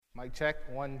Mic check,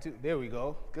 1, 2. There we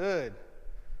go. Good.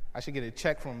 I should get a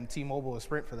check from T-Mobile or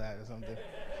Sprint for that or something.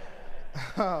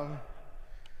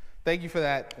 Thank you for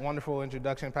that wonderful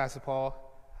introduction, Pastor Paul.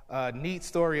 Neat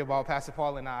story about Pastor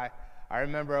Paul and I. I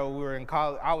remember we were in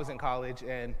college. I was in college,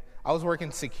 and I was working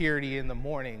security in the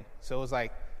morning. So it was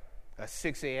like a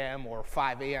 6 a.m. or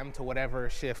 5 a.m. to whatever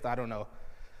shift, I don't know.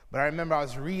 But I remember I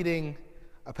was reading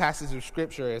a passage of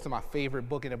Scripture. It's my favorite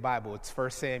book in the Bible. It's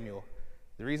 1 Samuel.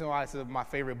 The reason why it's my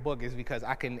favorite book is because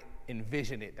I can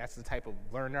envision it. That's the type of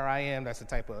learner I am. That's the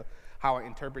type of how I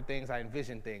interpret things. I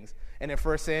envision things. And in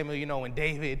 1 Samuel, you know, when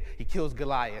David, he kills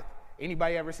Goliath.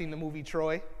 Anybody ever seen the movie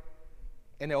Troy?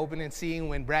 In the opening scene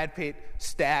when Brad Pitt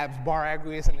stabs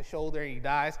Bar-Agrius in the shoulder and he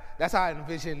dies. That's how I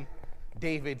envision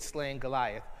David slaying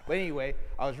Goliath. But anyway,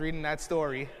 I was reading that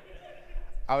story,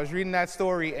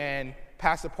 and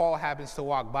Pastor Paul happens to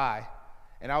walk by.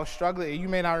 And I was struggling. You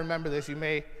may not remember this.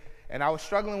 And I was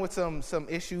struggling with some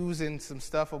issues and some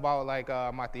stuff about like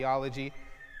my theology.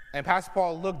 And Pastor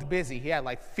Paul looked busy. He had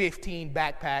like 15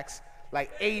 backpacks,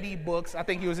 like 80 books. I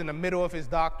think he was in the middle of his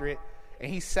doctorate. And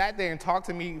he sat there and talked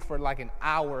to me for like an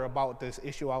hour about this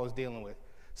issue I was dealing with.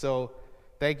 So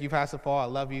thank you, Pastor Paul. I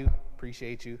love you.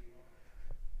 Appreciate you.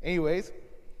 Anyways,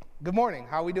 good morning.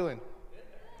 How are we doing?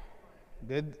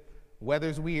 Good.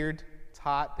 Weather's weird. It's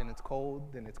hot, then it's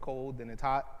cold, then it's cold, then it's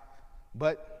hot.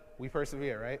 But we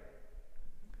persevere, right?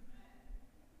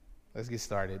 Let's get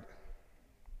started.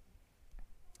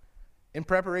 In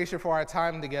preparation for our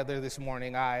time together this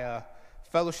morning, I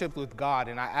fellowshiped with God,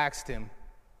 and I asked him,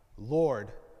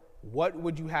 Lord, what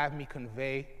would you have me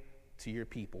convey to your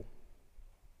people?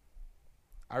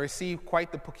 I received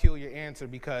quite the peculiar answer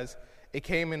because it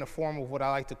came in the form of what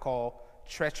I like to call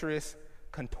treacherous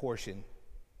contortion.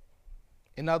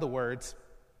 In other words,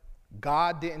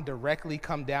 God didn't directly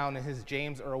come down in his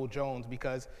James Earl Jones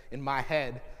because in my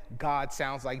head, God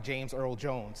sounds like James Earl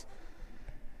Jones.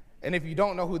 And if you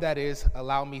don't know who that is,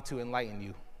 allow me to enlighten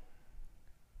you.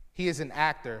 He is an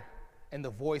actor and the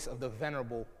voice of the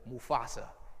venerable Mufasa,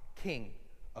 king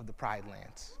of the Pride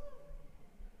Lands.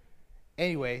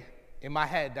 Anyway, in my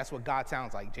head, that's what God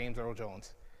sounds like, James Earl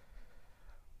Jones.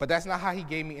 But that's not how he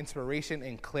gave me inspiration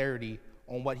and clarity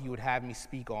on what he would have me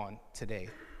speak on today.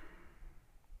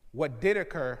 What did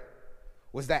occur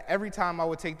was that every time I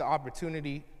would take the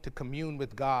opportunity to commune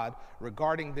with God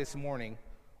regarding this morning,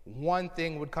 one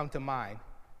thing would come to mind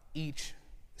each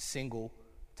single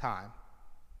time.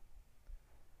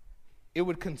 It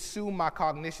would consume my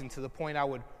cognition to the point I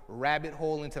would rabbit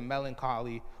hole into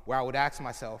melancholy, where I would ask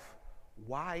myself,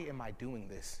 why am I doing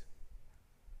this?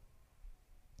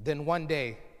 Then one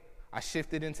day, I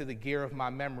shifted into the gear of my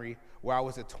memory where I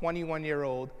was a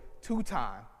 21-year-old,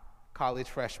 two-time college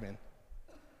freshman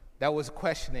that was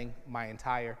questioning my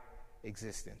entire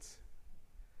existence.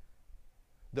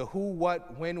 The who,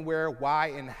 what, when, where, why,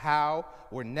 and how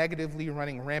were negatively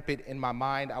running rampant in my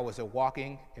mind. I was a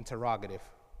walking interrogative.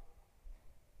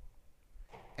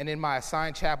 And in my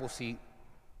assigned chapel seat,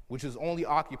 which was only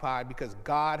occupied because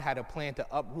God had a plan to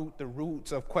uproot the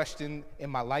roots of question in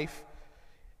my life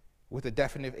with a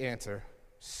definite answer,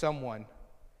 someone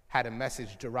had a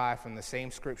message derived from the same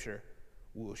scripture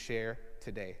we will share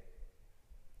today.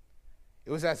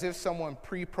 It was as if someone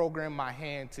pre-programmed my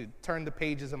hand to turn the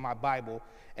pages of my Bible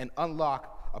and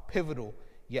unlock a pivotal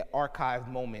yet archived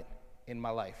moment in my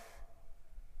life.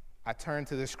 I turned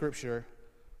to the scripture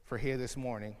for here this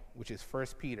morning, which is 1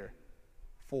 Peter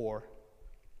 4,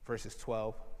 verses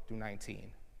 12 through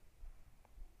 19.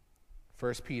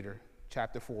 1 Peter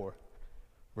chapter 4,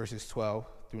 verses 12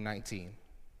 through 19.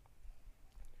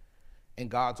 And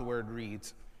God's word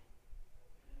reads,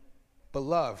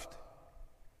 Beloved,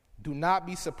 do not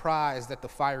be surprised at the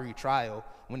fiery trial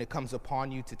when it comes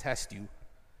upon you to test you,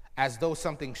 as though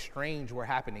something strange were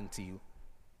happening to you.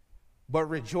 But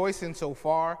rejoice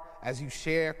insofar as you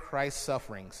share Christ's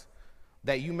sufferings,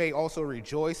 that you may also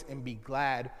rejoice and be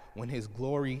glad when his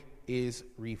glory is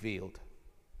revealed.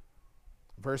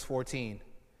 Verse 14,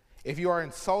 if you are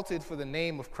insulted for the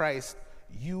name of Christ,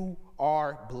 you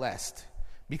are blessed,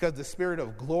 because the Spirit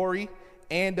of glory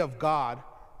and of God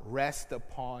rests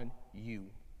upon you.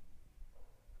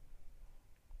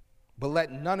 But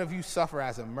let none of you suffer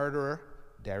as a murderer,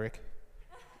 Derek,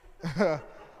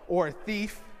 or a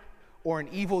thief, or an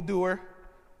evildoer,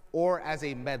 or as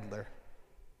a meddler.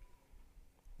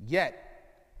 Yet,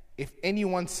 if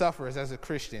anyone suffers as a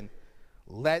Christian,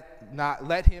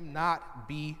 let him not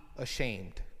be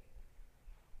ashamed,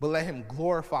 but let him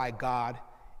glorify God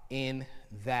in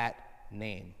that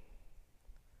name.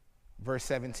 Verse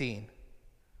 17,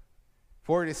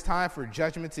 for it is time for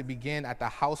judgment to begin at the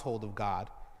household of God.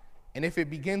 And if it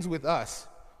begins with us,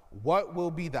 what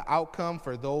will be the outcome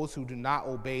for those who do not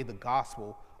obey the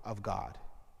gospel of God?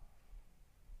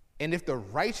 And if the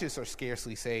righteous are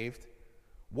scarcely saved,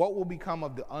 what will become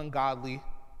of the ungodly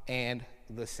and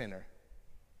the sinner?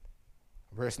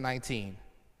 Verse 19,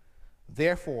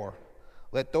 therefore,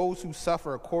 let those who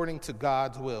suffer according to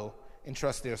God's will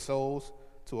entrust their souls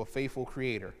to a faithful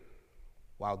Creator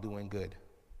while doing good.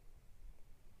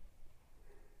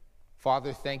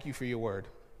 Father, thank you for your word.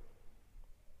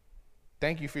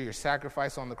 Thank you for your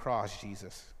sacrifice on the cross,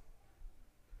 Jesus.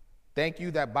 Thank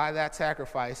you that by that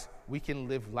sacrifice, we can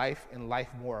live life and life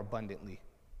more abundantly.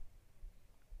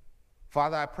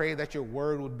 Father, I pray that your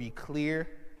word would be clear,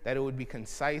 that it would be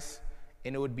concise,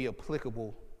 and it would be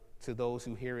applicable to those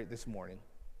who hear it this morning.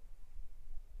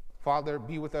 Father,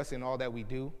 be with us in all that we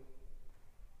do.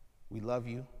 We love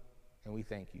you, and we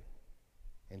thank you.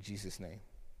 In Jesus' name,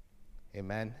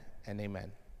 amen and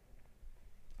amen.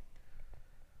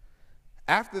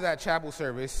 After that chapel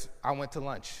service, I went to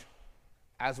lunch,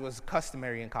 as was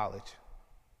customary in college.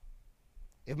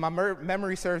 If my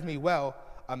memory serves me well,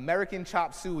 American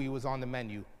chop suey was on the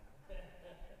menu,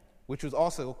 which was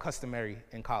also customary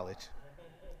in college.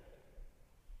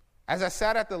 As I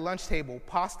sat at the lunch table,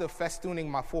 pasta festooning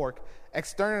my fork,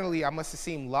 externally I must have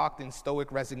seemed locked in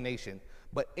stoic resignation,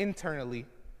 but internally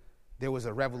there was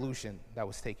a revolution that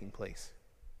was taking place.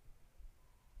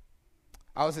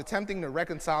 I was attempting to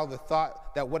reconcile the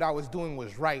thought that what I was doing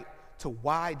was right to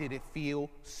why did it feel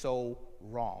so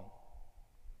wrong.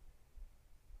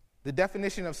 The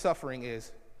definition of suffering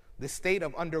is the state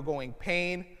of undergoing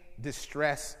pain,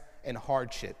 distress, and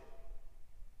hardship.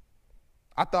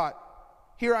 I thought,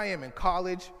 here I am in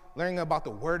college, learning about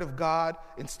the Word of God,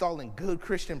 installing good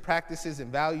Christian practices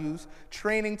and values,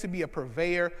 training to be a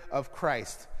purveyor of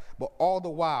Christ. But all the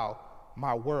while,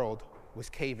 my world was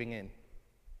caving in.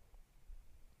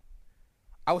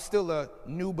 I was still a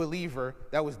new believer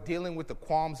that was dealing with the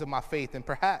qualms of my faith, and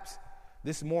perhaps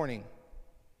this morning,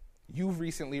 you've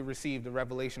recently received the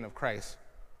revelation of Christ,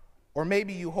 or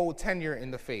maybe you hold tenure in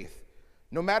the faith.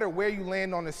 No matter where you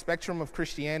land on the spectrum of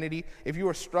Christianity, if you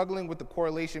are struggling with the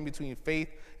correlation between faith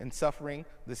and suffering,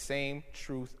 the same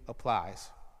truth applies.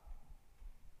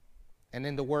 And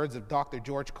in the words of Dr.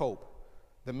 George Cope,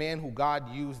 the man who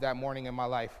God used that morning in my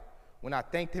life, when I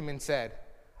thanked him and said,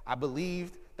 I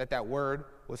believed that word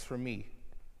was for me,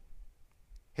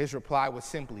 his reply was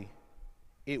simply,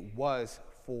 it was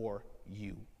for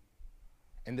you.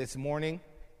 And this morning,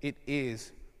 it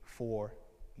is for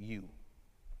you.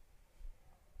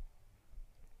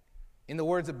 In the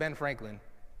words of Ben Franklin,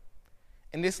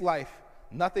 in this life,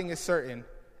 nothing is certain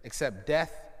except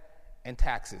death and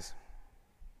taxes.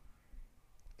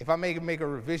 If I may make a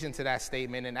revision to that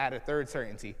statement and add a third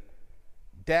certainty,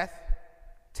 death,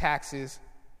 taxes,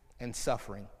 and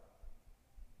suffering.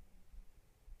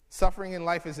 Suffering in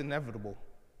life is inevitable,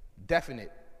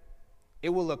 definite. It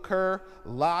will occur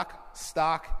lock,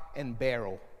 stock, and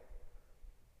barrel.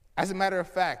 As a matter of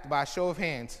fact, by a show of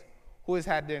hands, who has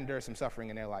had to endure some suffering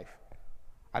in their life?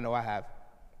 I know I have,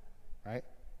 right?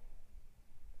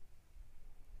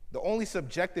 The only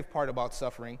subjective part about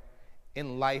suffering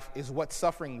in life is what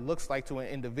suffering looks like to an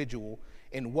individual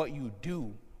and what you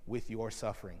do with your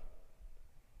suffering.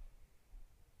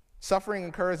 Suffering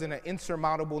occurs in an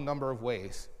insurmountable number of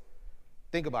ways.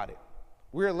 Think about it.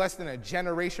 We're less than a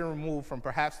generation removed from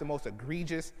perhaps the most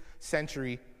egregious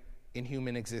century in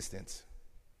human existence.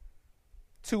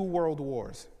 2 world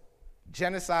wars,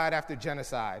 genocide after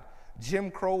genocide,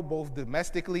 Jim Crow both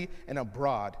domestically and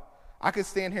abroad. I could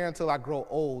stand here until I grow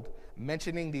old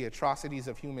mentioning the atrocities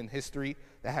of human history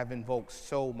that have invoked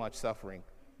so much suffering.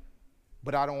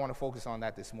 But I don't want to focus on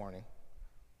that this morning.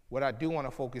 What I do want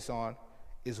to focus on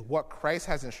is what Christ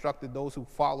has instructed those who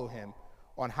follow him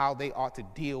on how they ought to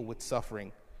deal with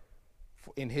suffering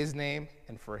in his name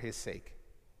and for his sake.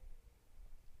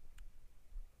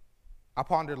 I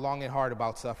pondered long and hard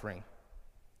about suffering,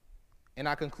 and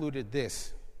I concluded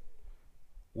this: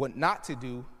 what not to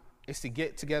do is to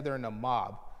get together in a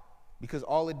mob, because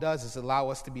all it does is allow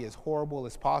us to be as horrible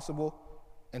as possible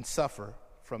and suffer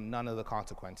from none of the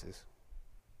consequences.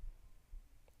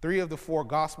 3 of the 4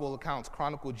 gospel accounts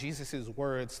chronicle Jesus'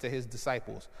 words to his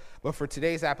disciples. But for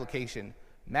today's application,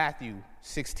 Matthew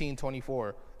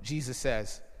 16:24, Jesus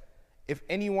says, if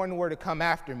anyone were to come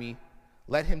after me,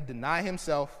 let him deny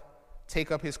himself,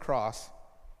 take up his cross,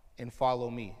 and follow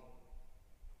me.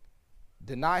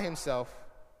 Deny himself,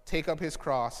 take up his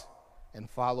cross, and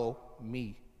follow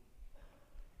me.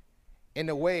 In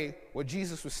a way, what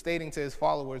Jesus was stating to his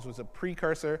followers was a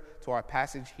precursor to our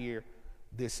passage here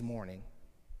this morning.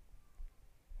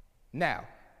 Now,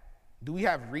 do we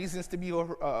have reasons to be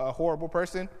a horrible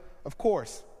person? Of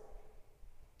course.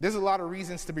 There's a lot of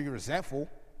reasons to be resentful.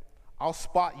 I'll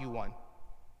spot you one.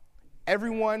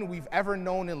 Everyone we've ever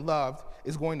known and loved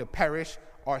is going to perish,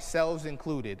 ourselves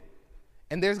included.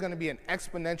 And there's going to be an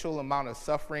exponential amount of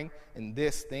suffering in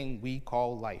this thing we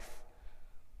call life.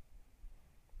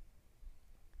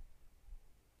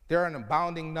 There are an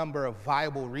abounding number of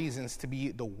viable reasons to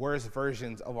be the worst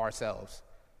versions of ourselves.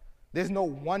 There's no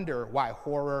wonder why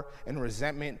horror and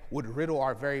resentment would riddle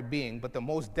our very being, but the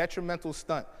most detrimental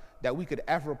stunt that we could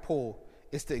ever pull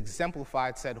is to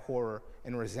exemplify said horror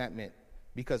and resentment,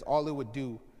 because all it would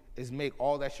do is make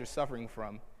all that you're suffering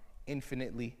from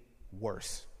infinitely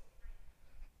worse.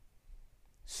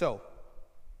 So,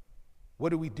 what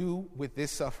do we do with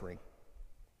this suffering?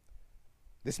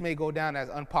 This may go down as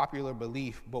unpopular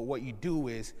belief, but what you do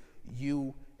is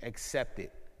you accept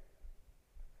it.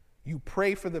 You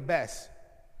pray for the best,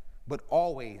 but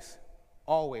always,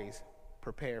 always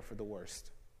prepare for the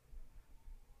worst.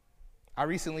 I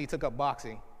recently took up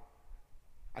boxing.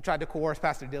 I tried to coerce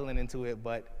Pastor Dylan into it,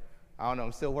 but I don't know,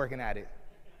 I'm still working at it.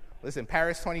 Listen,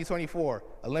 Paris 2024,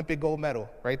 Olympic gold medal,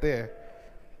 right there.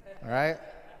 All right?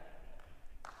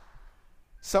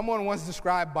 Someone once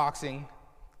described boxing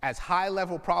as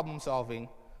high-level problem solving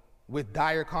with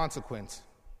dire consequence.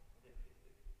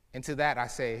 And to that I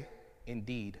say,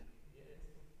 indeed.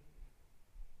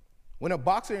 When a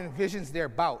boxer envisions their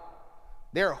bout,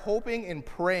 they're hoping and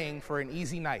praying for an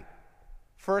easy night.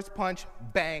 First punch,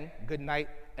 bang, good night,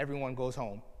 everyone goes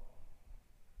home.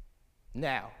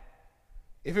 Now,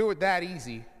 if it were that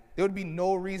easy, there would be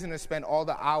no reason to spend all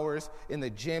the hours in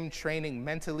the gym training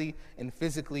mentally and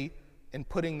physically and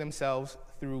putting themselves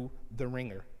through the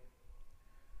ringer.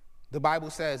 The Bible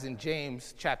says in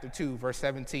James chapter 2, verse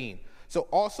 17, so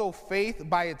also faith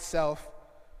by itself,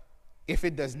 if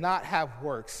it does not have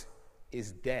works,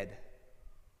 is dead.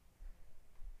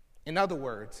 In other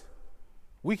words,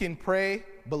 we can pray,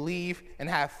 believe, and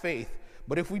have faith,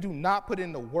 but if we do not put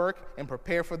in the work and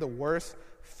prepare for the worst,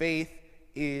 faith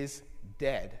is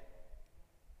dead.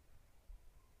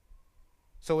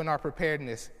 So in our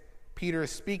preparedness, Peter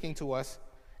is speaking to us,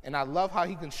 and I love how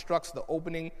he constructs the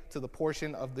opening to the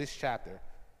portion of this chapter.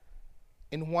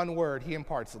 In one word, he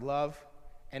imparts love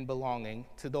and belonging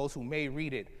to those who may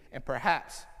read it and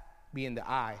perhaps be in the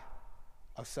eye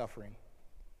of suffering.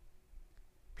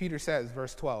 Peter says,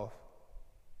 verse 12,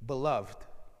 Beloved,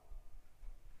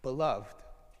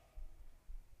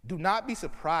 do not be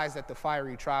surprised at the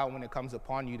fiery trial when it comes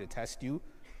upon you to test you,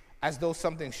 as though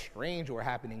something strange were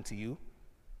happening to you.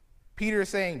 Peter is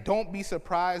saying, don't be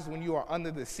surprised when you are under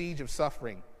the siege of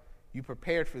suffering. You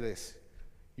prepared for this.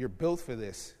 You're built for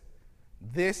this.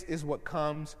 This is what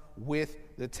comes with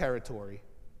the territory.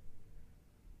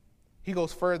 He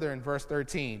goes further in verse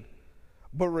 13.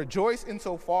 But rejoice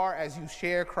insofar as you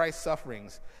share Christ's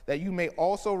sufferings, that you may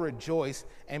also rejoice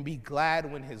and be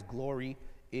glad when his glory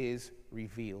is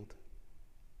revealed.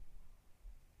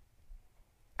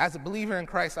 As a believer in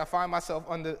Christ, if I find myself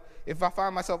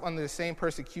under the same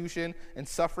persecution and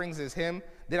sufferings as him,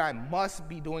 then I must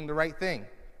be doing the right thing.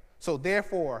 So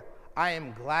therefore, I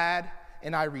am glad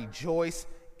and I rejoice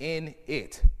in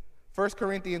it. 1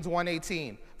 Corinthians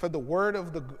 1:18, for the word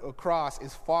of the cross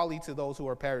is folly to those who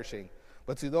are perishing,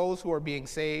 but to those who are being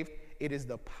saved, it is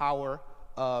the power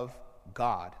of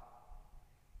God.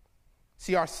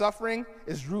 See, our suffering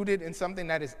is rooted in something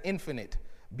that is infinite,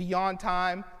 beyond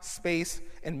time, space,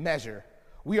 and measure.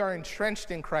 We are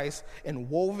entrenched in Christ and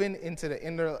woven into the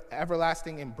inner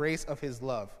everlasting embrace of his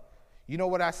love. You know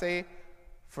what I say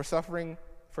for suffering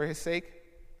for his sake?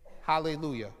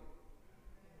 Hallelujah.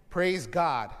 Praise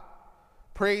God.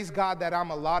 Praise God that I'm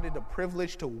allotted the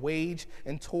privilege to wage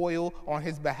and toil on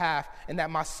his behalf, and that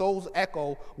my soul's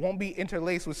echo won't be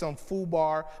interlaced with some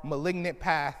foobar, malignant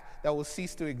path that will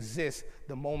cease to exist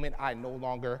the moment I no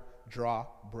longer draw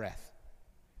breath.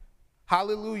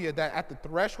 Hallelujah, that at the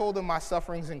threshold of my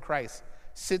sufferings in Christ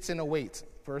sits and awaits,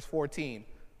 verse 14,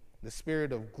 the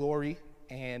Spirit of glory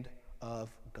and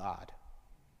of God.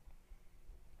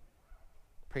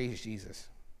 Praise Jesus.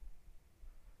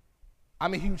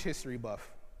 I'm a huge history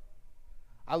buff.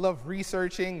 I love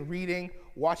researching, reading,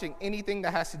 watching anything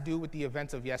that has to do with the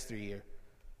events of yesteryear.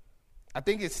 I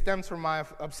think it stems from my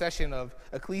obsession of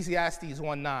Ecclesiastes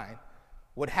 1:9.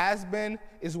 What has been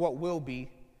is what will be,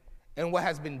 and what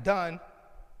has been done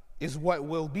is what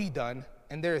will be done,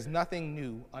 and there is nothing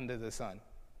new under the sun.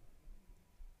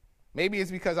 Maybe it's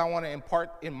because I want to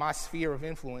impart in my sphere of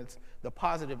influence the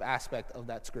positive aspect of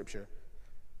that scripture.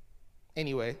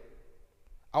 Anyway,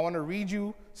 I want to read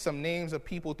you some names of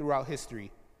people throughout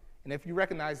history. And if you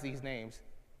recognize these names,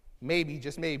 maybe,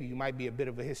 just maybe, you might be a bit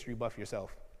of a history buff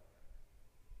yourself.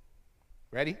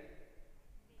 Ready?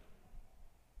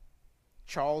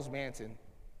 Charles Manson,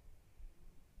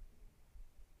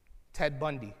 Ted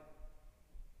Bundy,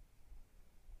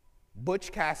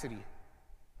 Butch Cassidy,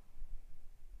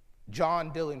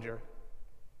 John Dillinger,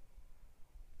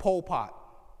 Pol Pot,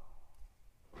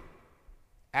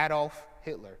 Adolf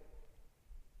Hitler.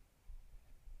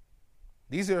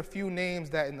 These are a few names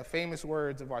that, in the famous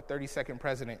words of our 32nd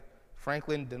president,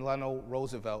 Franklin Delano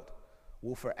Roosevelt,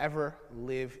 will forever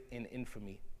live in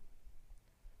infamy.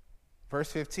 Verse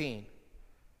 15,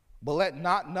 but let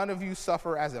none of you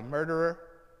suffer as a murderer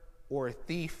or a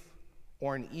thief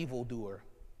or an evildoer.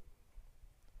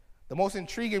 The most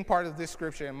intriguing part of this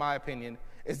scripture, in my opinion,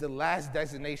 is the last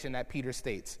designation that Peter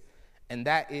states, and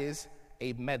that is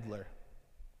a meddler.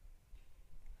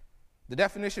 The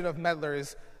definition of meddler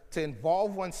is to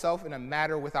involve oneself in a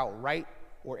matter without right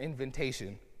or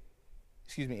invitation.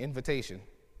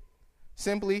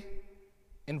 Simply,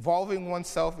 involving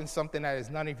oneself in something that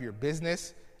is none of your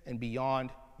business and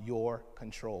beyond your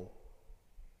control.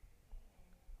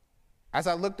 As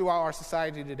I look throughout our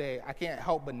society today, I can't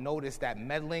help but notice that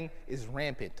meddling is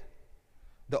rampant.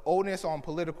 The onus on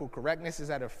political correctness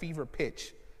is at a fever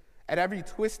pitch. At every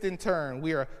twist and turn,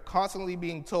 we are constantly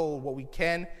being told what we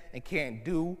can and can't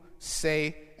do,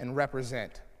 say, and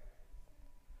represent.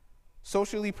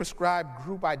 Socially prescribed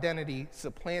group identity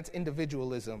supplants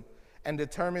individualism and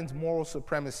determines moral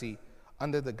supremacy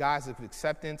under the guise of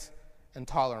acceptance and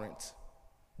tolerance,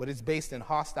 but it's based in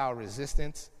hostile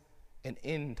resistance and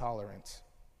intolerance.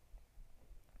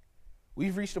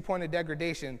 We've reached a point of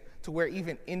degradation to where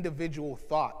even individual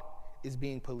thought is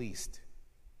being policed.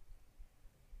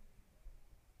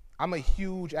 I'm a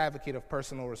huge advocate of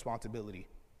personal responsibility.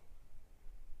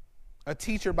 A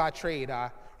teacher by trade,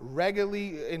 I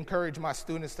regularly encourage my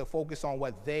students to focus on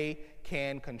what they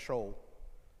can control.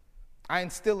 I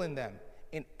instill in them,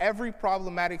 in every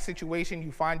problematic situation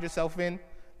you find yourself in,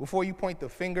 before you point the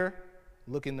finger,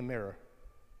 look in the mirror.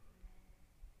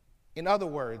 In other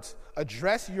words,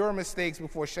 address your mistakes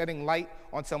before shedding light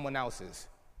on someone else's.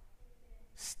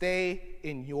 Stay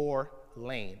in your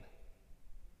lane.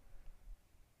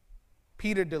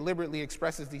 Peter deliberately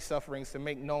expresses these sufferings to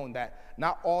make known that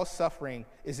not all suffering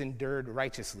is endured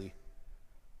righteously.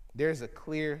 There's a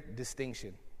clear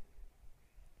distinction.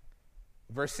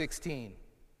 Verse 16,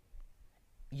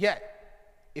 yet,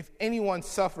 if anyone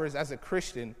suffers as a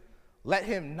Christian, let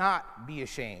him not be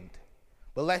ashamed,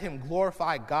 but let him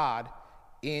glorify God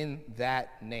in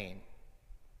that name.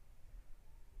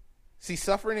 See,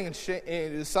 suffering and sin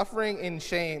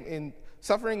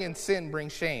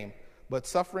brings shame, but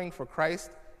suffering for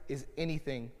Christ is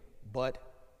anything but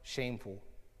shameful.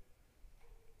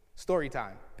 Story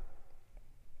time.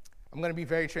 I'm going to be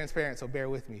very transparent, so bear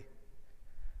with me.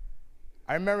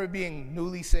 I remember being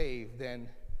newly saved, and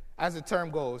as the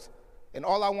term goes, and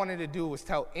all I wanted to do was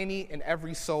tell any and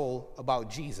every soul about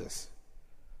Jesus.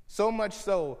 So much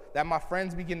so that my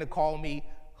friends began to call me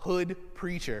hood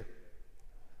preacher.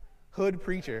 Hood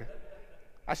preacher.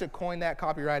 I should coin that,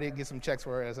 copyright it, get some checks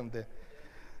for it or something.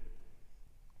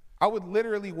 I would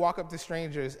literally walk up to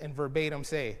strangers and verbatim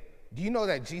say, do you know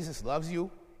that Jesus loves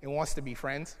you and wants to be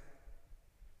friends?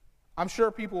 I'm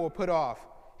sure people will put off,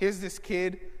 here's this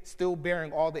kid still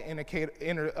bearing all the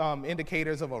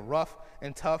indicators of a rough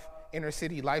and tough inner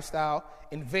city lifestyle,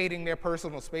 invading their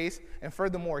personal space, and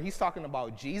furthermore, he's talking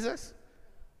about Jesus?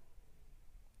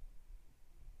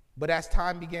 But as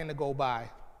time began to go by,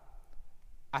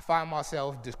 I find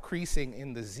myself decreasing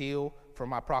in the zeal for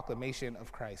my proclamation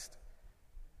of Christ.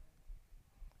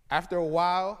 After a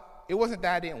while, it wasn't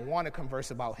that I didn't want to converse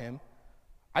about him.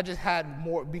 I just had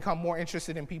become more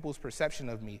interested in people's perception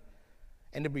of me.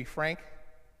 And to be frank,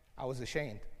 I was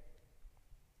ashamed.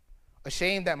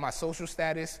 Ashamed that my social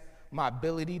status, my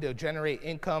ability to generate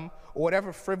income, or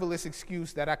whatever frivolous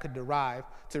excuse that I could derive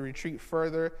to retreat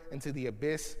further into the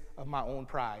abyss of my own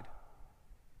pride.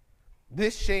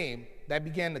 This shame that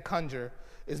began to conjure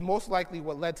is most likely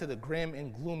what led to the grim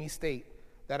and gloomy state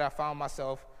that I found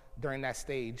myself during that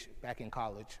stage back in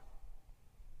college.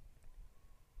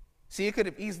 See, it could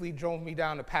have easily drove me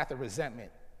down the path of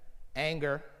resentment,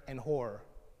 anger, and horror.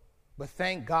 But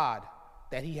thank God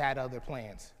that he had other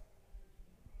plans.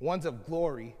 Ones of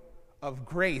glory, of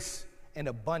grace, and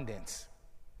abundance.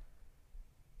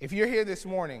 If you're here this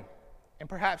morning, and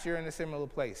perhaps you're in a similar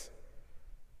place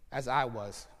as I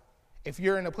was, if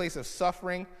you're in a place of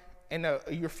suffering and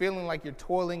you're feeling like you're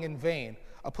toiling in vain,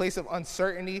 a place of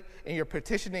uncertainty, and you're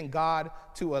petitioning God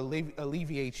to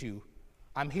alleviate you,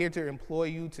 I'm here to implore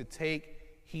you to take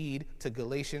heed to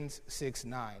Galatians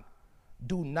 6:9.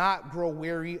 Do not grow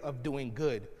weary of doing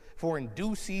good, for in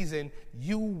due season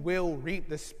you will reap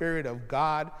the Spirit of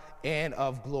God and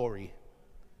of glory.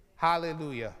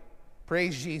 Hallelujah.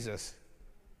 Praise Jesus.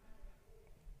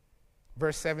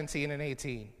 Verse 17 and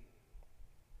 18.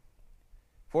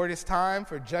 For it is time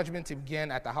for judgment to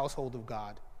begin at the household of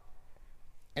God.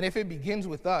 And if it begins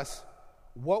with us,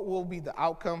 what will be the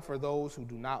outcome for those who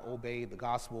do not obey the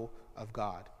gospel of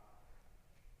God?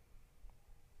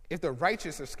 If the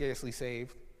righteous are scarcely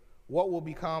saved, what will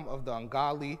become of the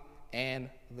ungodly and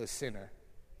the sinner?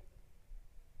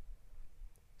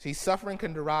 See, suffering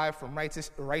can derive from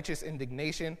righteous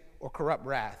indignation or corrupt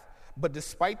wrath. But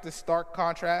despite the stark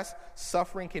contrast,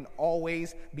 suffering can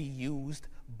always be used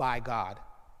by God.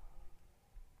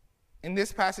 In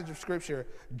this passage of Scripture,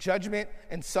 judgment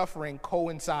and suffering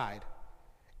coincide.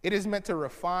 It is meant to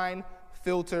refine,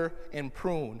 filter, and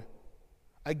prune.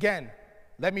 Again,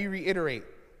 let me reiterate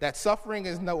that suffering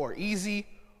is nor easy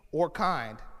or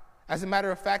kind. As a matter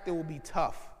of fact, it will be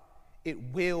tough. It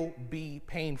will be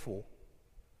painful.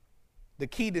 The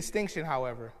key distinction,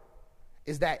 however,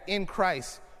 is that in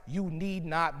Christ, you need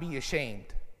not be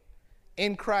ashamed.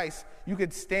 In Christ, you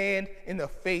could stand in the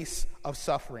face of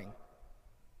suffering.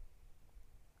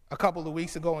 A couple of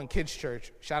weeks ago in kids'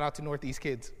 church, shout out to Northeast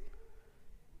Kids,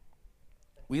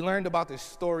 we learned about the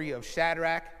story of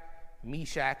Shadrach,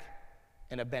 Meshach,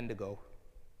 and Abednego.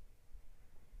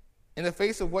 In the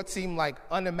face of what seemed like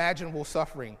unimaginable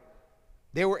suffering,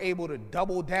 they were able to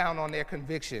double down on their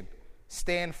conviction,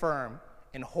 stand firm,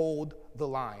 and hold the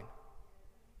line.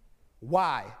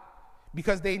 Why?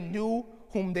 Because they knew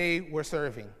whom they were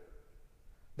serving.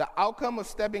 The outcome of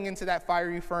stepping into that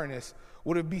fiery furnace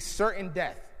would be certain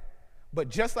death. But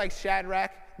just like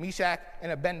Shadrach, Meshach,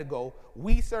 and Abednego,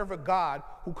 we serve a God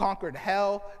who conquered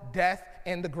hell, death,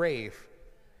 and the grave.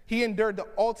 He endured the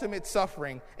ultimate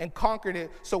suffering and conquered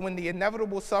it, so when the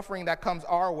inevitable suffering that comes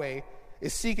our way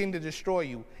is seeking to destroy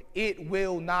you, it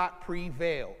will not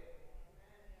prevail.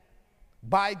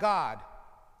 By God,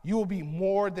 you will be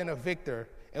more than a victor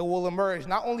and will emerge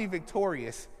not only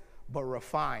victorious, but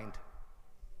refined.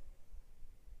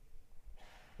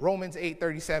 Romans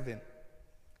 8:37.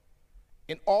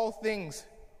 In all things,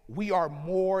 we are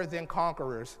more than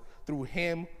conquerors through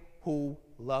him who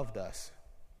loved us.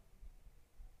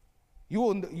 You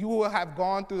will have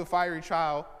gone through the fiery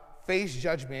trial, faced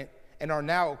judgment, and are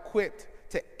now equipped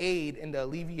to aid in the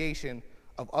alleviation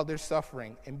of others'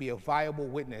 suffering and be a viable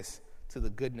witness to the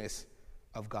goodness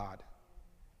of God.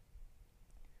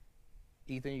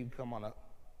 Ethan, you can come on up.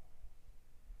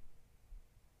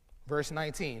 Verse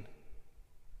 19.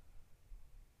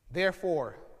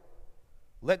 Therefore,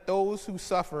 let those who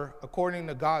suffer according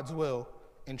to God's will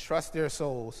entrust their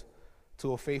souls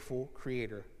to a faithful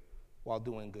Creator while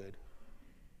doing good.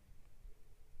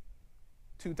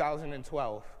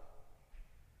 2012,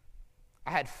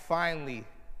 I had finally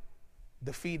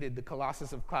defeated the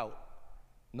Colossus of Clout,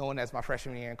 known as my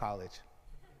freshman year in college.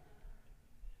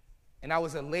 And I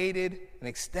was elated and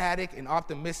ecstatic and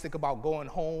optimistic about going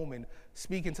home and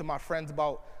speaking to my friends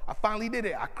about, I finally did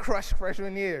it. I crushed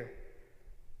freshman year.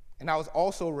 And I was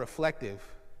also reflective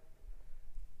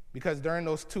because during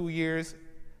those 2 years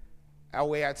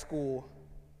away at school,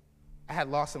 I had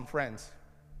lost some friends.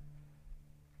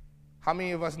 How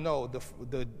many of us know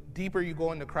the deeper you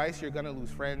go into Christ, you're going to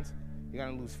lose friends, you're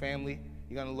going to lose family,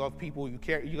 you're going to love people you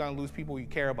care, you're going to lose people you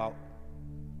care about.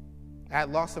 I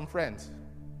had lost some friends.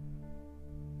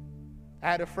 I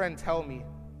had a friend tell me,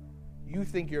 you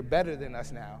think you're better than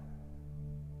us now.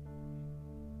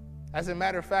 As a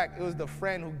matter of fact, it was the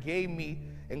friend who gave me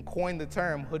and coined the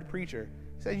term hood preacher.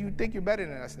 He said, you think you're better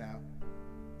than us now.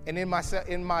 And in my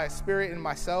spirit, in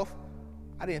myself,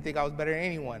 I didn't think I was better than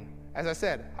anyone. As I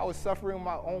said, I was suffering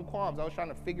my own qualms. I was trying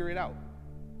to figure it out.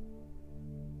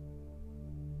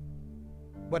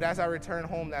 But as I returned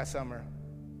home that summer,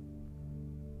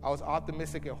 I was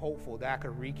optimistic and hopeful that I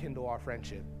could rekindle our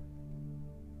friendship,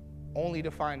 only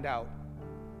to find out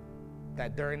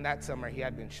that during that summer he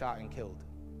had been shot and killed.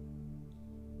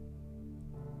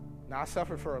 Now, I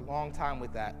suffered for a long time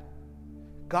with that.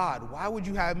 God, why would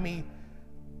you have me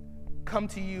come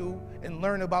to you and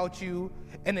learn about you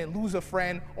and then lose a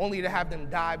friend only to have them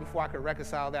die before I could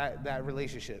reconcile that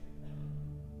relationship?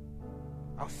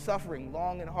 I was suffering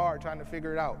long and hard trying to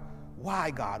figure it out.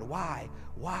 Why, God? Why?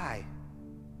 Why?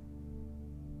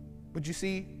 But you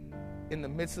see, in the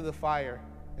midst of the fire,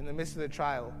 in the midst of the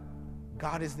trial,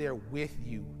 God is there with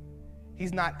you.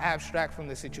 He's not abstract from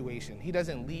the situation. He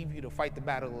doesn't leave you to fight the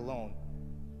battle alone.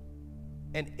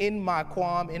 And in my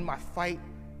qualm, in my fight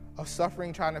of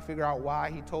suffering, trying to figure out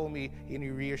why, he told me and he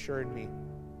reassured me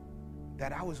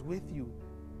that I was with you.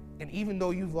 And even though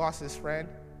you've lost this friend,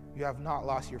 you have not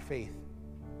lost your faith.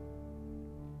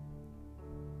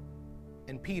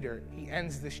 And Peter, he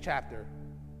ends this chapter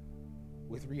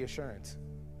with reassurance.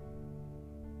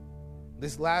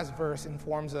 This last verse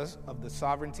informs us of the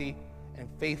sovereignty and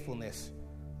faithfulness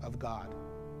of God.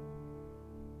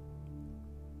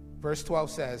 Verse 12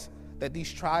 says that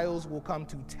these trials will come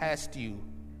to test you.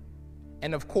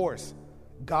 And of course,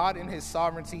 God in his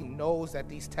sovereignty knows that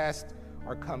these tests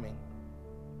are coming.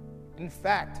 In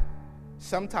fact,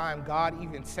 sometimes God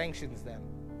even sanctions them.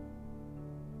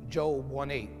 Job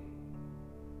 1:8.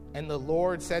 And the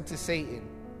Lord said to Satan,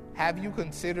 have you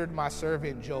considered my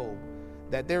servant Job,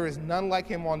 that there is none like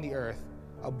him on the earth,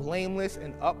 a blameless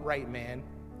and upright man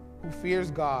who fears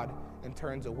God and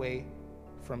turns away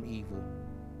from evil?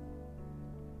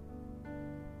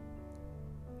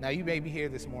 Now you may be here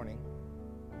this morning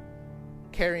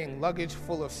carrying luggage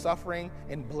full of suffering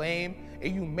and blame,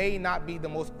 and you may not be the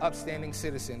most upstanding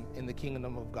citizen in the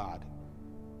kingdom of God.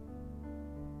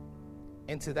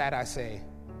 And to that I say,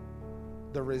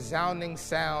 the resounding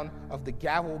sound of the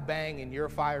gavel bang in your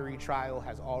fiery trial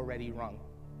has already rung.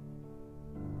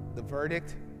 The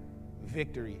verdict,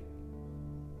 victory.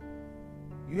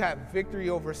 You have victory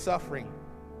over suffering,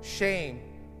 shame,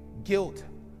 guilt,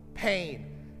 pain,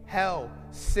 hell,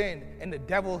 sin, and the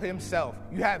devil himself.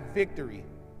 You have victory.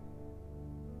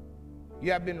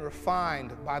 You have been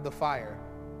refined by the fire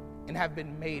and have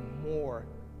been made more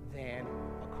than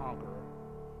a conqueror.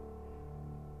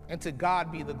 And to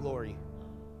God be the glory,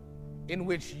 in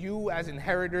which you as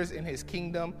inheritors in his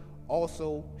kingdom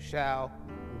also shall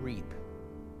reap.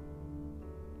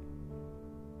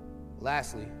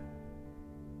 Lastly,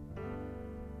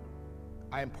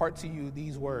 I impart to you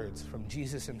these words from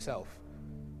Jesus himself,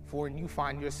 for when you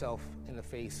find yourself in the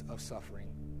face of suffering.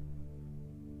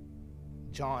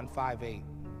 John 5:8.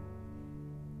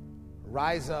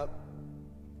 Rise up,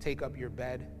 take up your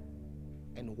bed,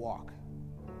 and walk.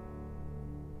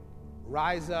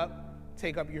 Rise up,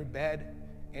 take up your bed,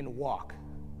 and walk.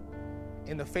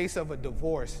 In the face of a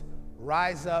divorce,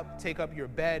 rise up, take up your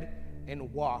bed,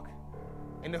 and walk.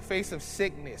 In the face of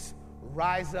sickness,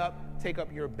 rise up, take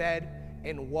up your bed,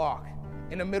 and walk.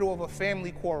 In the middle of a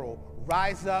family quarrel,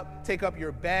 rise up, take up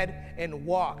your bed, and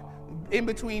walk. In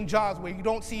between jobs where you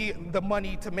don't see the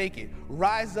money to make it,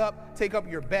 rise up, take up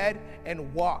your bed,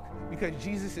 and walk, because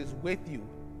Jesus is with you.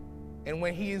 And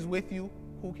when he is with you,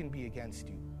 who can be against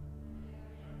you?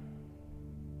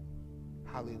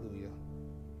 Hallelujah.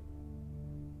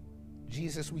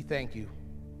 Jesus, we thank you.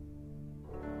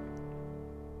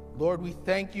 Lord, we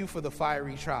thank you for the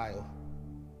fiery trial.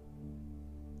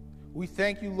 We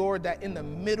thank you, Lord, that in the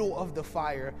middle of the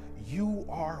fire, you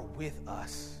are with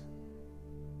us.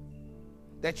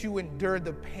 That you endured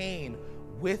the pain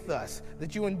with us.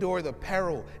 That you endure the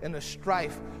peril and the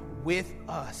strife with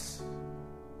us.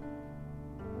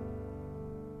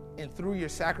 And through your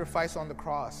sacrifice on the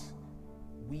cross,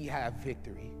 we have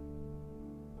victory.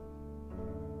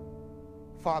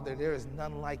 Father, there is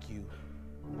none like you.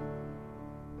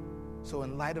 So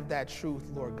in light of that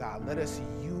truth, Lord God, let us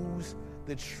use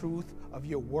the truth of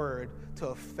your word to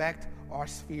affect our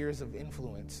spheres of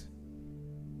influence.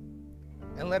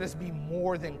 And let us be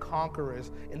more than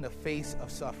conquerors in the face of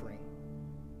suffering.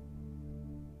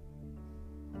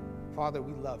 Father,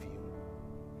 we love you.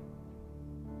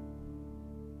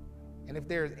 And if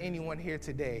there is anyone here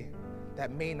today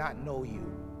that may not know you,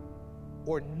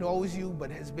 or knows you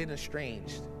but has been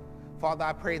estranged, Father,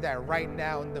 I pray that right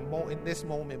now in this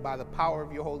moment, by the power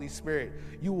of your Holy Spirit,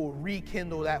 you will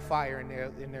rekindle that fire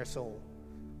in their soul.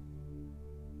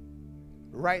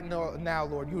 Right now,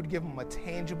 Lord, you would give them a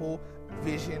tangible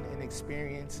vision and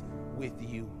experience with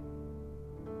you.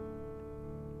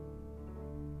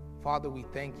 Father, we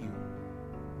thank you.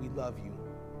 We love you.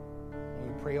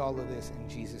 And we pray all of this in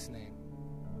Jesus' name.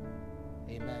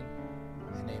 Amen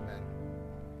and amen.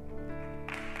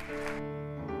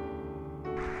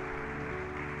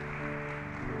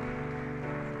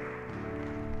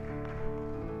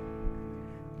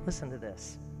 Listen to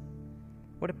this.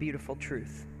 What a beautiful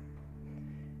truth.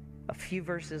 A few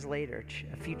verses later,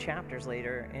 a few chapters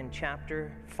later, in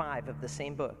chapter 5 of the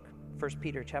same book, 1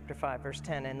 Peter chapter 5, verse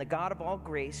 10, and the God of all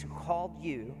grace who called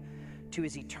you to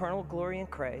his eternal glory in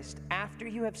Christ, after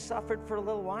you have suffered for a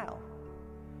little while,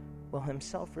 will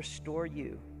himself restore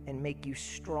you and make you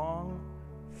strong,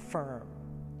 firm,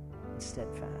 and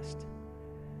steadfast.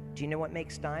 Do you know what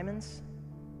makes diamonds?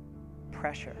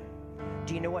 Pressure.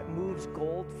 Do you know what moves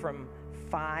gold from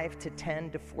 5 to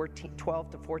 10 to 14,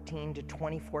 12 to 14 to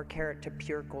 24 karat to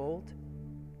pure gold?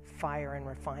 Fire and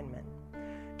refinement.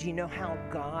 Do you know how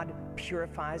God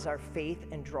purifies our faith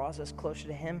and draws us closer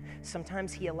to him?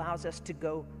 Sometimes he allows us to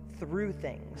go through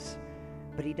things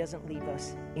but he doesn't leave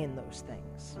us in those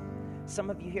things. Some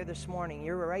of you here this morning,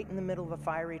 you're right in the middle of a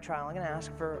fiery trial. I'm going to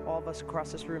ask for all of us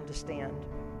across this room to stand.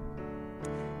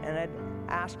 And I'd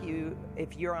ask you,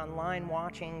 if you're online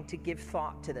watching, to give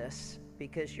thought to this,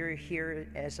 because you're here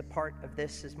as a part of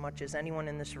this as much as anyone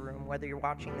in this room, whether you're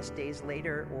watching this days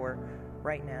later or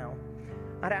right now.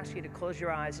 I'd ask you to close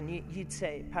your eyes and you'd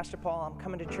say, Pastor Paul, I'm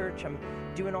coming to church, I'm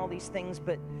doing all these things,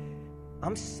 but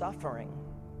I'm suffering.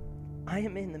 I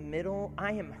am in the middle,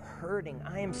 I am hurting,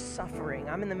 I am suffering,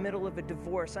 I'm in the middle of a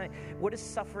divorce. What does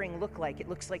suffering look like? It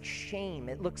looks like shame,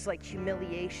 it looks like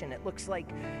humiliation, it looks like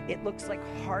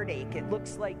heartache, it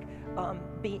looks like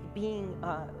being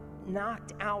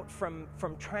knocked out from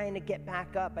trying to get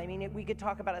back up. I mean, we could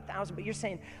talk about 1,000, but you're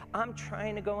saying, I'm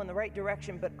trying to go in the right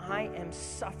direction, but I am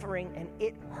suffering and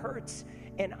it hurts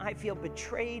and I feel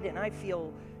betrayed and I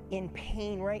feel in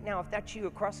pain right now. If that's you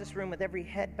across this room with every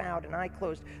head bowed and eye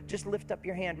closed, just lift up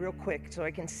your hand real quick so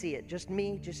I can see it. Just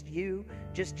me, just you,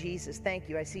 just Jesus. Thank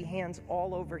you. I see hands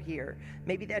all over here.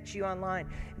 Maybe that's you online.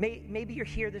 Maybe you're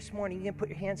here this morning. You can put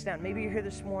your hands down. Maybe you're here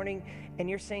this morning and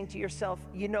you're saying to yourself,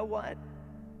 you know what?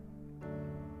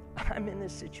 I'm in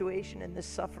this situation and this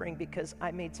suffering because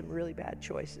I made some really bad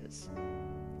choices.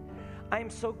 I am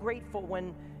so grateful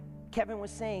when Kevin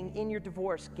was saying, in your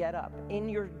divorce, get up. In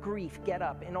your grief, get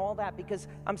up. And all that, because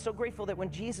I'm so grateful that when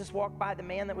Jesus walked by the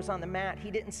man that was on the mat, he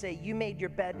didn't say, you made your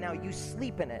bed, now you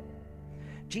sleep in it.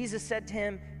 Jesus said to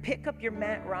him, pick up your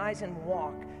mat, rise and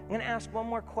walk. I'm going to ask one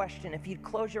more question. If you'd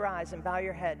close your eyes and bow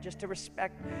your head, just to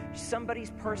respect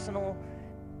somebody's personal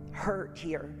hurt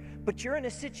here. But you're in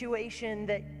a situation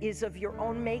that is of your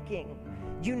own making.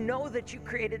 You know that you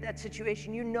created that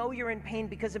situation. You know you're in pain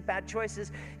because of bad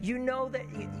choices. You know that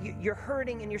you're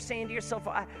hurting and you're saying to yourself,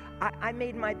 I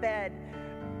made my bed.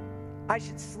 I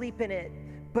should sleep in it.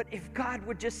 But if God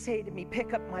would just say to me,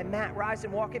 pick up my mat, rise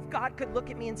and walk. If God could look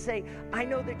at me and say, I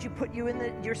know that you put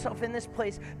yourself in this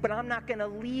place, but I'm not going to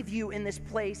leave you in this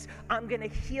place. I'm going to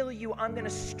heal you. I'm going to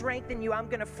strengthen you. I'm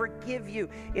going to forgive you.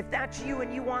 If that's you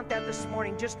and you want that this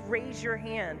morning, just raise your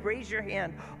hand. Raise your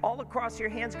hand all across your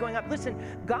hands going up. Listen,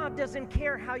 God doesn't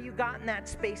care how you got in that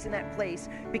space, in that place,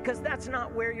 because that's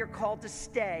not where you're called to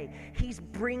stay. He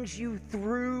brings you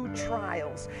through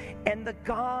trials. And the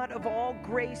God of all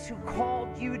grace who called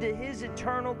you to his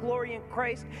eternal glory in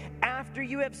Christ, after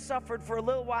you have suffered for a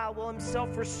little while, will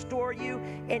himself restore you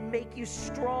and make you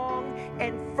strong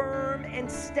and firm and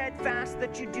steadfast,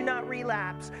 that you do not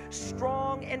relapse.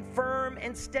 Strong and firm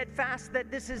and steadfast,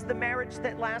 that this is the marriage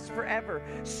that lasts forever.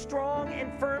 Strong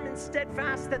and firm and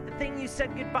steadfast, that the thing you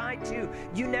said goodbye to,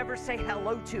 you never say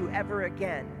hello to ever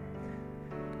again.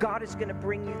 God is going to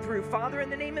bring you through. Father, in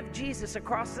the name of Jesus,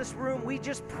 across this room, we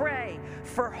just pray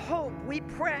for hope. We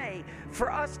pray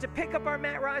for us to pick up our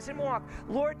mat, rise, and walk.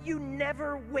 Lord, you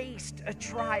never waste a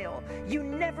trial. You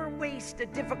never waste a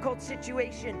difficult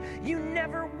situation. You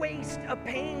never waste a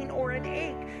pain or an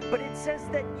ache. But it says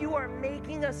that you are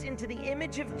making us into the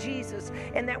image of Jesus,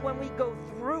 and that when we go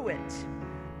through it,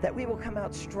 that we will come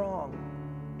out strong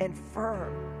and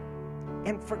firm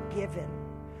and forgiven.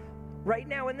 Right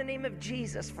now, in the name of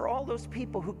Jesus, for all those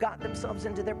people who got themselves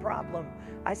into their problem,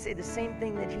 I say the same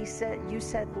thing that you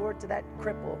said, Lord, to that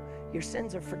cripple. Your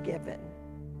sins are forgiven.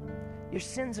 Your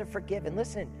sins are forgiven.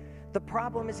 Listen, the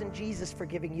problem isn't Jesus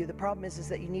forgiving you. The problem is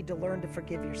that you need to learn to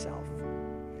forgive yourself.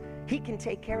 He can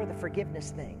take care of the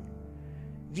forgiveness thing.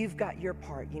 You've got your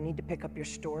part. You need to pick up your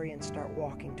story and start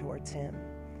walking towards him.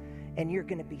 And you're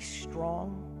going to be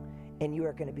strong. And you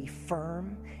are going to be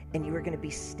firm, and you are going to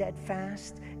be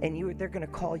steadfast, and they're going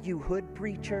to call you hood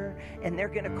preacher, and they're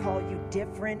going to call you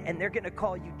different, and they're going to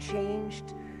call you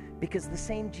changed, because the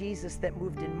same Jesus that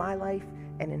moved in my life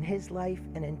and in his life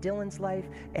and in Dylan's life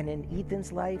and in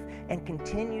Ethan's life and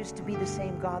continues to be the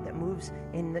same God that moves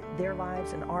in their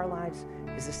lives and our lives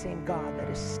is the same God that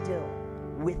is still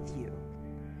with you.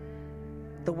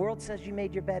 The world says you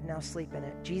made your bed, now sleep in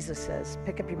it. Jesus says,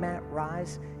 pick up your mat,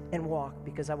 rise, and walk,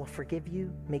 because I will forgive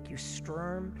you, make you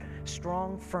strong,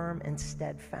 firm, and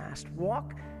steadfast.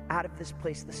 Walk out of this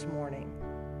place this morning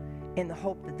in the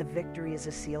hope that the victory is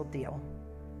a sealed deal.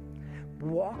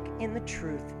 Walk in the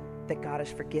truth that God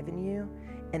has forgiven you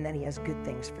and that he has good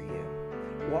things for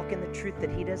you. Walk in the truth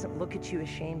that he doesn't look at you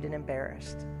ashamed and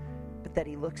embarrassed, but that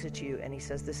he looks at you and he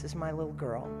says, this is my little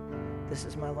girl, this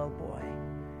is my little boy.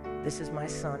 This is my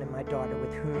son and my daughter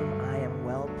with whom I am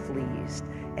well pleased,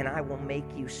 and I will make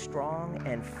you strong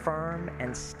and firm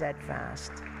and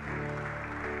steadfast.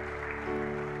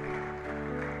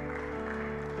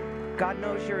 God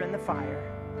knows you're in the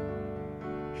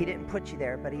fire. He didn't put you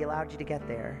there, but he allowed you to get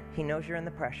there. He knows you're in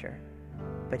the pressure,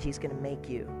 but he's going to make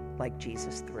you like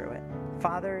Jesus through it.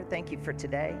 Father, thank you for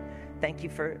today. Thank you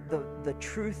for the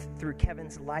truth through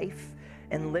Kevin's life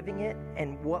and living it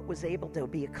and what was able to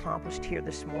be accomplished here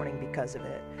this morning because of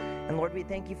it. And Lord, we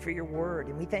thank you for your word.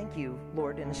 And we thank you,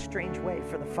 Lord, in a strange way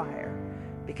for the fire.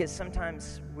 Because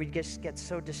sometimes we just get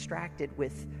so distracted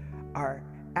with our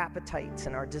appetites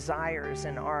and our desires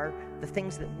and the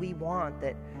things that we want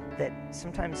that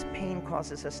sometimes pain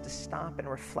causes us to stop and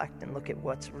reflect and look at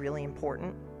what's really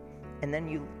important. And then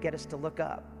you get us to look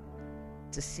up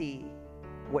to see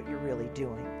what you're really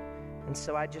doing. And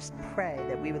so I just pray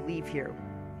that we would leave here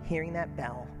hearing that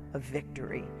bell of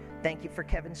victory. Thank you for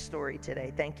Kevin's story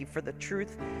today. Thank you for the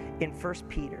truth in 1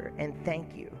 Peter. And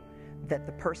thank you that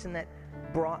the person that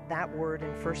brought that word in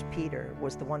 1 Peter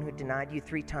was the one who denied you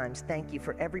 3 times. Thank you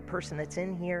for every person that's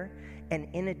in here and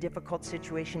in a difficult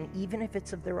situation, even if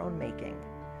it's of their own making,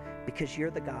 because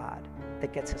you're the God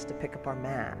that gets us to pick up our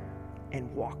mat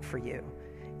and walk for you.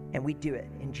 And we do it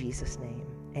in Jesus' name.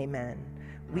 Amen.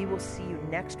 We will see you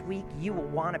next week. You will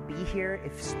want to be here,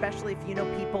 especially if you know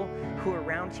people who are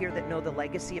around here that know the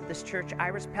legacy of this church.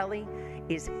 Iris Pelly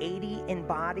is 80 in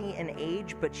body and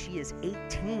age, but she is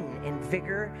 18 in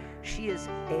vigor. She is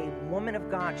a woman of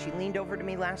God. She leaned over to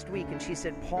me last week and she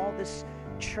said, Paul, this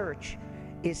church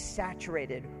is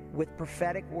saturated with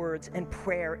prophetic words and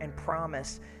prayer and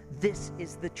promise. This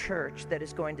is the church that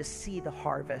is going to see the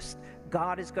harvest.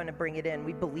 God is going to bring it in.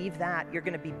 We believe that. You're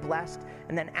going to be blessed.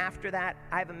 And then after that,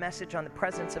 I have a message on the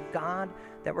presence of God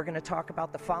that we're going to talk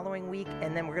about the following week.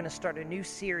 And then we're going to start a new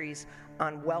series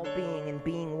on well-being and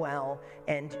being well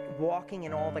and walking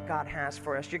in all that God has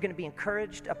for us. You're going to be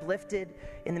encouraged, uplifted.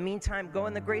 In the meantime, go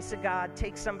in the grace of God.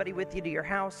 Take somebody with you to your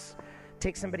house.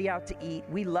 Take somebody out to eat.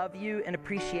 We love you and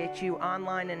appreciate you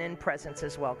online and in presence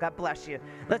as well. God bless you.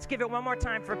 Let's give it one more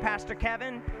time for Pastor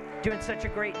Kevin, doing such a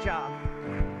great job.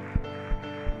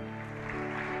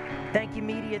 Thank you,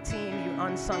 media team, you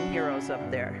unsung heroes up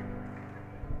there.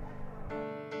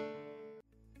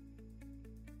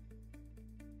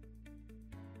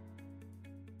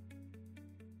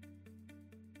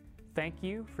 Thank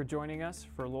you for joining us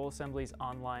for Lowell Assembly's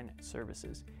online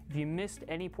services. If you missed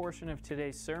any portion of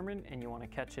today's sermon and you want to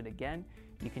catch it again,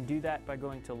 you can do that by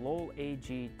going to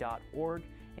lowelag.org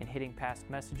and hitting past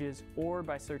messages, or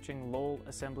by searching Lowell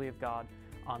Assembly of God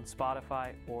on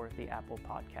Spotify or the Apple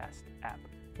Podcast app.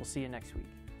 We'll see you next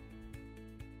week.